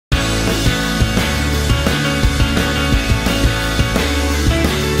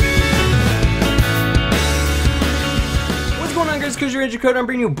Kerzy, I'm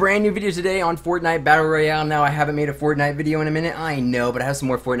bringing you a brand new video today on Fortnite Battle Royale. Now, I haven't made a Fortnite video in a minute, I know, but I have some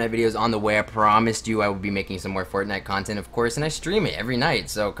more Fortnite videos on the way. I promised you I would be making some more Fortnite content, of course, and I stream it every night,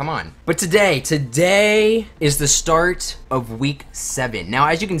 so come on. But today is the start of week 7. Now,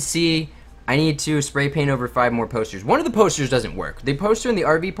 as you can see, I need to spray paint over 5 more posters. One of the posters doesn't work. The poster in the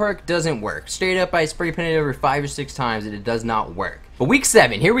RV park doesn't work. Straight up, I spray painted over 5 or 6 times and it does not work. But week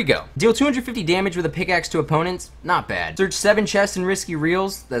 7, here we go. Deal 250 damage with a pickaxe to opponents, not bad. Search 7 chests and risky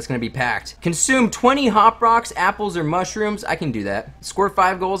reels, that's gonna be packed. Consume 20 hop rocks, apples, or mushrooms, I can do that. Score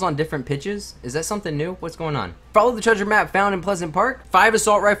 5 goals on different pitches, is that something new? What's going on? Follow the treasure map found in Pleasant Park. 5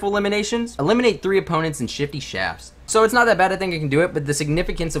 assault rifle eliminations. Eliminate 3 opponents in shifty shafts. So it's not that bad, I think I can do it, but the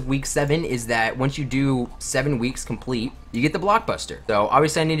significance of week 7 is that once you do 7 weeks complete, you get the blockbuster. So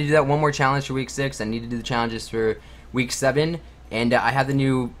obviously I need to do that one more challenge for week 6. I need to do the challenges for week 7. And I have the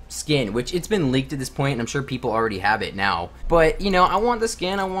new skin, which it's been leaked at this point, and I'm sure people already have it now. But, you know, I want the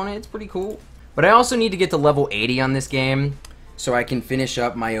skin, I want it, it's pretty cool. But I also need to get to level 80 on this game, so I can finish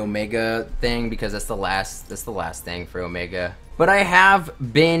up my Omega thing, because that's the last thing for Omega. But I have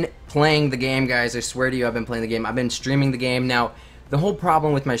been playing the game, guys, I swear to you, I've been playing the game. I've been streaming the game. Now, the whole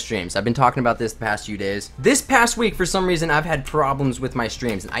problem with my streams, I've been talking about this the past few days. This past week, for some reason, I've had problems with my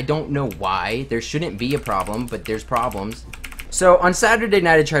streams, and I don't know why. There shouldn't be a problem, but there's problems. So on Saturday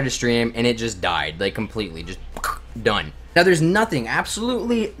night I tried to stream and it just died, like completely, just done. Now there's nothing,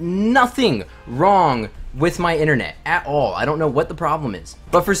 absolutely nothing wrong with my internet at all. I don't know what the problem is.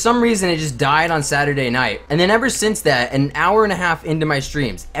 But for some reason it just died on Saturday night. And then ever since that, an hour and a half into my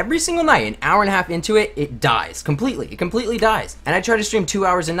streams, every single night, an hour and a half into it, it dies completely. It completely dies. And I try to stream 2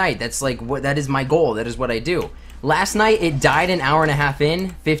 hours a night. That's like what, that is my goal. That is what I do. Last night, it died an hour and a half in,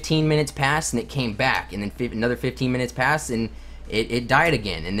 15 minutes passed, and it came back. And then another 15 minutes passed, and it died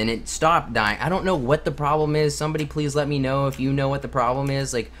again. And then it stopped dying. I don't know what the problem is. Somebody please let me know if you know what the problem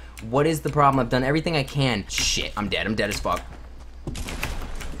is. Like, what is the problem? I've done everything I can. Shit, I'm dead. I'm dead as fuck.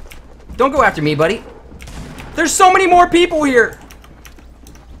 Don't go after me, buddy. There's so many more people here.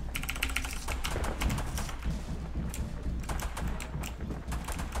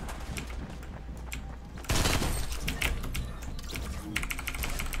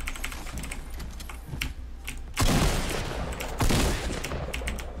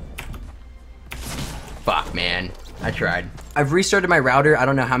 Fuck, man. I tried. I've restarted my router I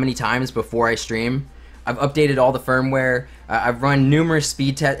don't know how many times before I stream. I've updated all the firmware. I've run numerous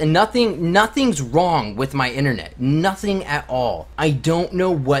speed tests, and nothing's wrong with my internet. Nothing at all. I don't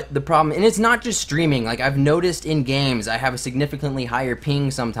know what the problem, and it's not just streaming. Like, I've noticed in games, I have a significantly higher ping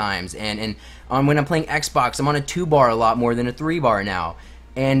sometimes, and when I'm playing Xbox, I'm on a 2-bar a lot more than a 3-bar now.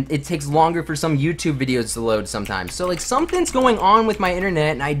 And it takes longer for some YouTube videos to load sometimes. So, like, something's going on with my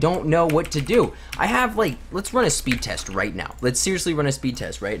internet and I don't know what to do. I have, like, let's run a speed test right now. Let's seriously run a speed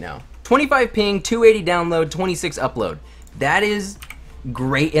test right now. 25 ping, 280 download, 26 upload. That is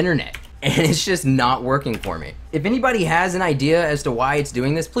great internet. And it's just not working for me. If anybody has an idea as to why it's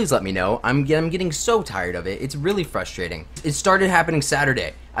doing this, please let me know. I'm getting so tired of it. It's really frustrating. It started happening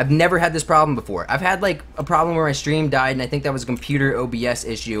Saturday. I've never had this problem before. I've had like a problem where my stream died and I think that was a computer OBS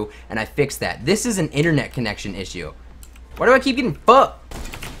issue and I fixed that. This is an internet connection issue. Why do I keep getting fucked?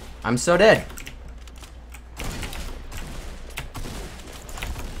 I'm so dead.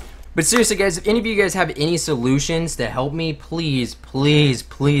 But seriously guys, if any of you guys have any solutions to help me, please, please,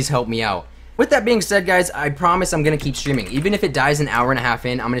 please help me out. With that being said guys, I promise I'm gonna keep streaming. Even if it dies an hour and a half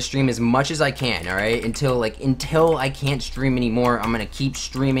in, I'm gonna stream as much as I can, alright? Until I can't stream anymore, I'm gonna keep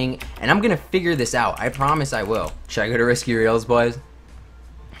streaming, and I'm gonna figure this out. I promise I will. Should I go to Risky Reels, boys?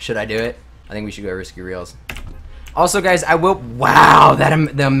 Should I do it? I think we should go to Risky Reels. Also guys, I will, wow,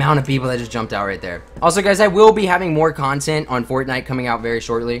 the amount of people that just jumped out right there. Also guys, I will be having more content on Fortnite coming out very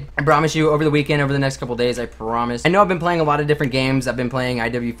shortly. I promise you, over the weekend, over the next couple days, I promise. I know I've been playing a lot of different games. I've been playing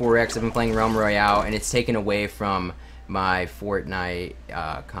IW4X, I've been playing Realm Royale, and it's taken away from my Fortnite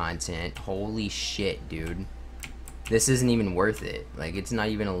content. Holy shit, dude. This isn't even worth it. Like, it's not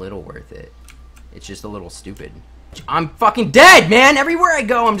even a little worth it. It's just a little stupid. I'm fucking dead, man! Everywhere I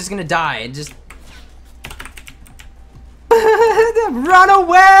go, I'm just gonna die. It just... Run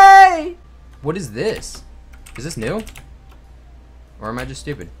away! What is this? Is this new? Or am I just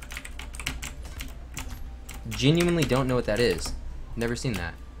stupid? Genuinely don't know what that is. Never seen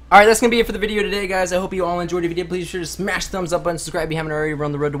that. Alright, that's gonna be it for the video today, guys. I hope you all enjoyed the video. Please be sure to smash the thumbs up button, subscribe if you haven't already. We're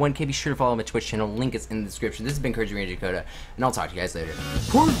on the road to 1K. Be sure to follow my Twitch channel. Link is in the description. This has been Kerzy, and I'll talk to you guys later.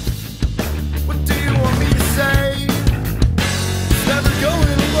 What do you want me to say?